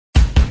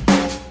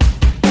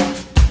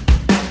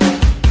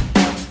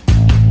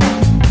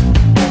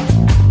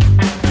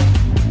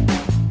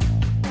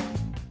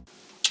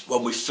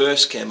we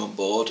first came on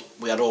board,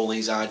 we had all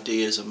these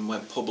ideas and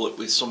went public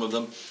with some of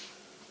them.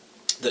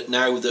 That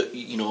now that,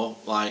 you know,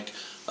 like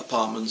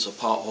apartments,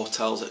 apart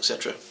hotels,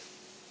 etc.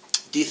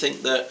 Do you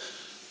think that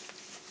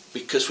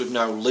because we've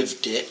now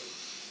lived it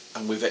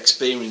and we've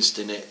experienced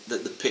in it,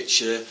 that the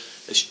picture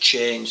has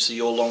changed, so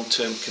your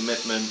long-term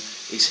commitment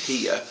is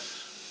here,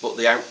 but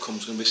the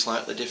outcome's going to be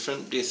slightly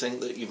different? Do you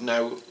think that you've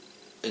now,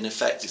 in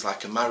effect, it's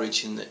like a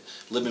marriage, in that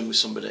living with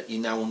somebody, you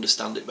now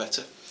understand it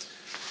better?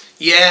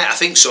 Yeah, I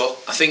think so.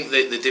 I think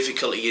the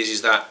difficulty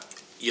is that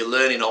you're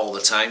learning all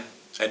the time,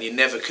 and you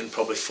never can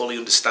probably fully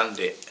understand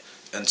it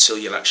until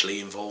you're actually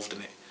involved in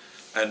it,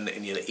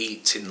 and you're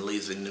eating,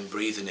 living and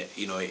breathing it.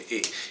 You know,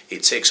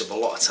 it takes up a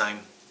lot of time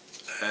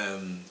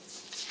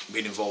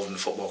being involved in a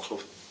football club,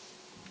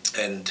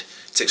 and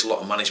it takes a lot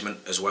of management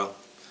as well,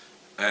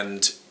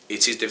 and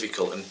it is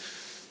difficult, and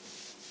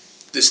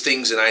there's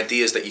things and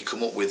ideas that you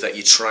come up with that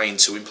you're trying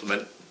to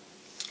implement,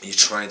 and you're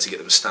trying to get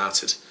them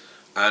started,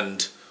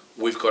 and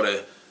we've got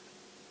to,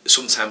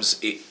 sometimes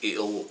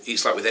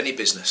it's like with any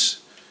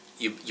business,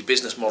 your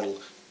business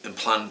model and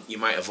plan, you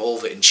might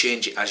evolve it and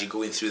change it as you're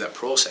going through that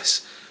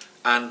process,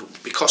 and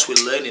because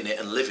we're learning it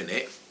and living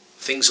it,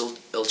 things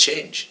will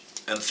change,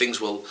 and things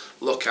will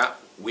look at,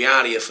 we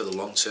are here for the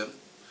long term,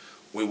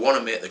 we want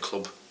to make the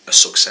club a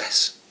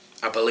success.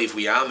 I believe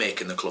we are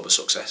making the club a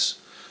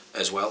success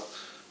as well.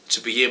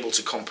 To be able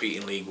to compete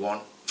in League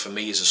One for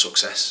me is a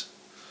success.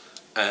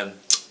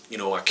 You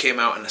know, I came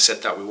out and I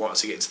said that we wanted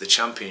to get into the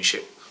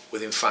Championship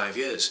within 5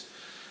 years,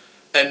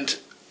 and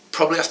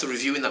probably after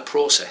reviewing that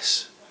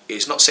process,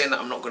 it's not saying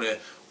that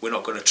we're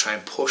not going to try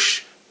and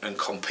push and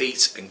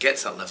compete and get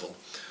to that level,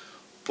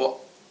 but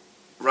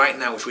right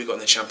now, if we got in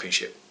the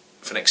Championship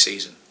for next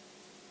season,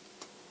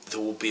 there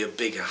will be a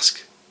big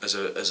ask as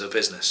a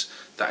business.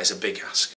 That is a big ask.